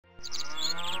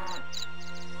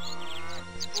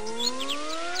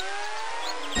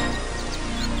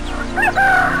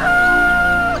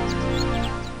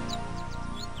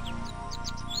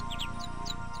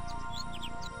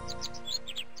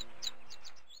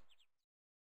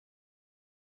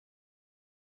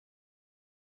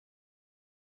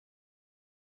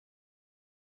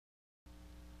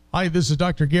Hi, this is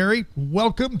Dr. Gary.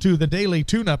 Welcome to the Daily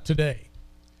Tune-Up today.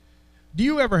 Do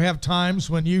you ever have times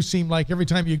when you seem like every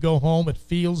time you go home it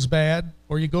feels bad,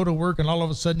 or you go to work and all of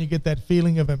a sudden you get that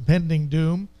feeling of impending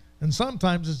doom? And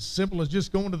sometimes it's as simple as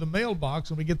just going to the mailbox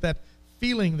and we get that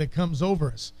feeling that comes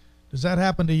over us. Does that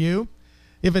happen to you?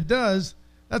 If it does,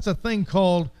 that's a thing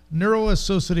called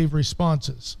neuroassociative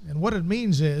responses. And what it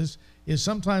means is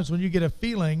sometimes when you get a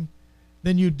feeling,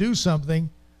 then you do something,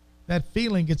 that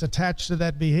feeling gets attached to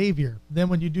that behavior. Then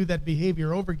when you do that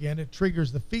behavior over again, it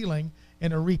triggers the feeling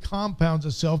and it recompounds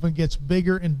itself and gets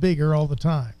bigger and bigger all the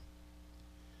time.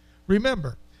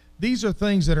 Remember, these are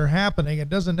things that are happening. It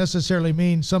doesn't necessarily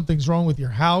mean something's wrong with your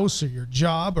house or your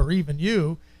job or even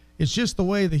you. It's just the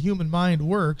way the human mind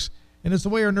works, and it's the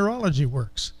way our neurology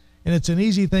works. And it's an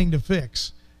easy thing to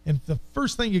fix. And the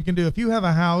first thing you can do, if you have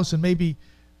a house and maybe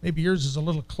yours is a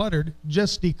little cluttered,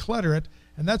 just declutter it.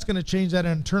 And that's going to change that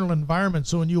internal environment.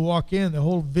 So when you walk in, the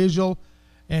whole visual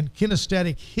and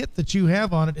kinesthetic hit that you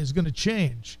have on it is going to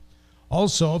change.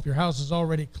 Also, if your house is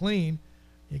already clean,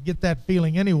 you get that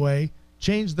feeling anyway.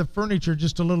 Change the furniture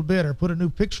just a little bit, or put a new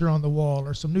picture on the wall,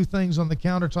 or some new things on the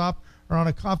countertop or on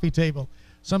a coffee table.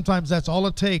 Sometimes that's all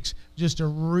it takes, just to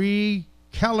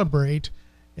recalibrate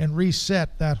and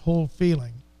reset that whole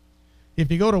feeling. If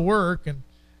you go to work and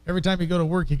every time you go to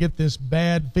work, you get this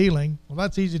bad feeling. Well,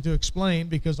 that's easy to explain,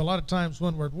 because a lot of times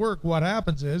when we're at work, what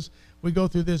happens is we go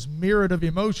through this myriad of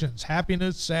emotions: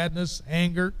 happiness, sadness,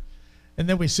 anger, and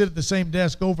then we sit at the same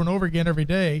desk over and over again every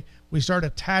day. We start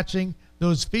attaching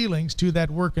those feelings to that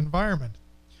work environment.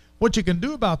 What you can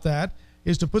do about that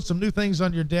is to put some new things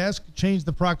on your desk, change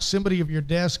the proximity of your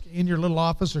desk in your little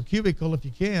office or cubicle if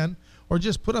you can, or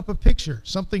just put up a picture,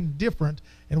 something different.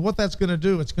 And what that's going to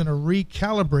do, it's going to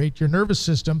recalibrate your nervous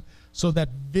system so that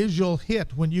visual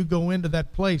hit when you go into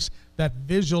that place, that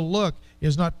visual look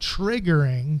is not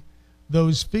triggering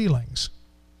those feelings.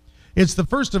 It's the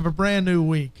first of a brand new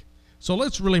week, so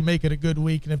let's really make it a good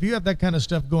week. And if you have that kind of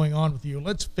stuff going on with you,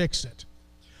 let's fix it.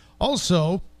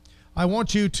 Also, I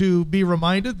want you to be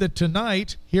reminded that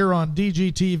tonight here on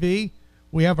DGTV,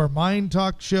 we have our Mind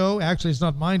Talk show. Actually, it's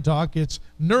not Mind Talk, it's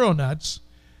NeuroNuts.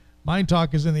 Mind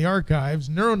Talk is in the archives.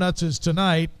 NeuroNuts is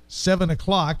tonight, 7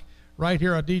 o'clock, right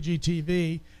here on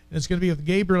DGTV. And it's going to be with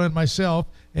Gabriel and myself.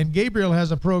 And Gabriel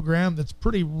has a program that's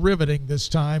pretty riveting this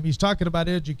time. He's talking about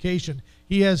education.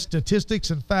 He has statistics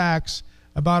and facts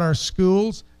about our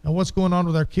schools and what's going on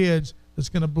with our kids that's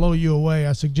going to blow you away.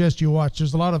 I suggest you watch.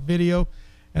 There's a lot of video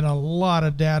and a lot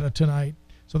of data tonight.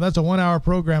 So that's a 1-hour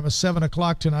program at 7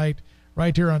 o'clock tonight,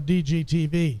 right here on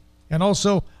DGTV. And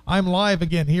also, I'm live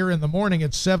again here in the morning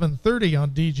at 7:30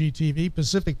 on DGTV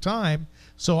Pacific Time.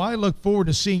 So I look forward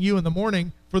to seeing you in the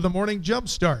morning for the Morning Jump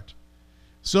Start.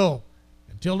 So,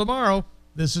 until tomorrow,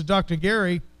 this is Dr.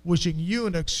 Gary wishing you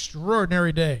an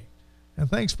extraordinary day. And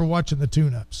thanks for watching the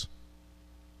Tune-Ups.